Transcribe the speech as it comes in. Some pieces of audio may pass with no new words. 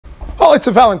Well, it's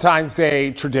a Valentine's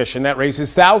Day tradition that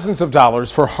raises thousands of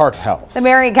dollars for heart health. The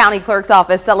Marion County Clerk's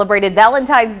Office celebrated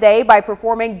Valentine's Day by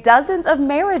performing dozens of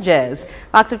marriages.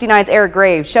 Fox 59's Eric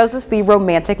Graves shows us the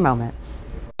romantic moments.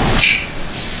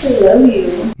 I love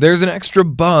you. There's an extra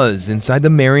buzz inside the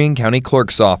Marion County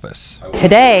Clerk's Office.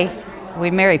 Today,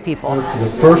 we marry people. For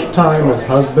the first time as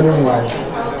husband and wife,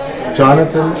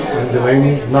 Jonathan and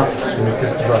Delaney Knuckles will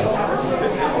kiss the bride.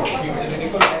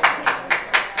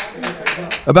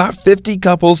 About 50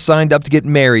 couples signed up to get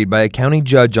married by a county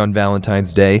judge on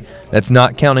Valentine's Day. That's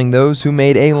not counting those who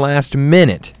made a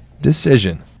last-minute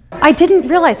decision. I didn't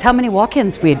realize how many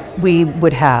walk-ins we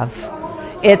would have.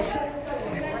 It's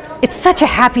such a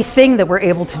happy thing that we're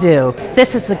able to do.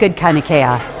 This is the good kind of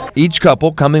chaos. Each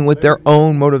couple coming with their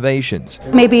own motivations.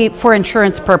 Maybe for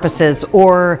insurance purposes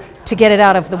or to get it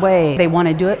out of the way. They want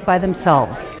to do it by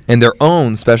themselves. And their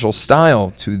own special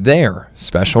style to their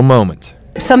special moment.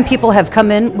 Some people have come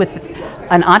in with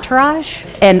an entourage,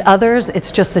 and others,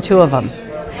 it's just the two of them.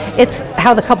 It's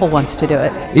how the couple wants to do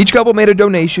it. Each couple made a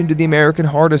donation to the American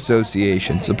Heart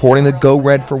Association, supporting the Go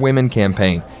Red for Women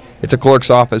campaign. It's a clerk's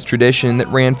office tradition that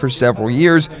ran for several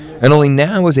years and only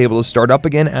now is able to start up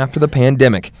again after the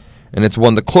pandemic. And it's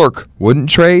one the clerk wouldn't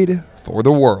trade for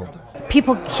the world.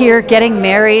 People here getting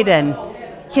married and,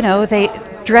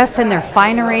 they dress in their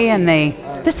finery and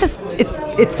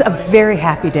it's a very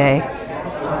happy day.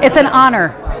 It's an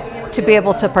honor to be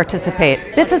able to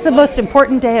participate. This is the most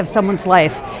important day of someone's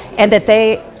life, and that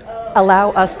they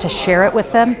allow us to share it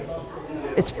with them,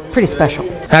 it's pretty special.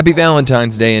 Happy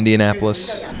Valentine's Day,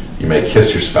 Indianapolis. You may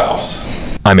kiss your spouse.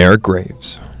 I'm Eric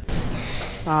Graves.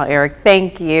 Oh, Eric,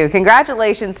 thank you.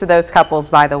 Congratulations to those couples,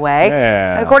 by the way.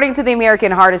 Yeah. According to the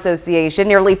American Heart Association,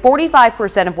 nearly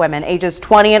 45% of women ages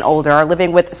 20 and older are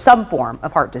living with some form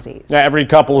of heart disease. Now, every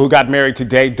couple who got married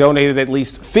today donated at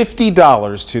least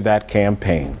 $50 to that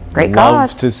campaign. Great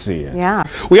Love cause. to see it. Yeah.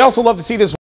 We also love to see this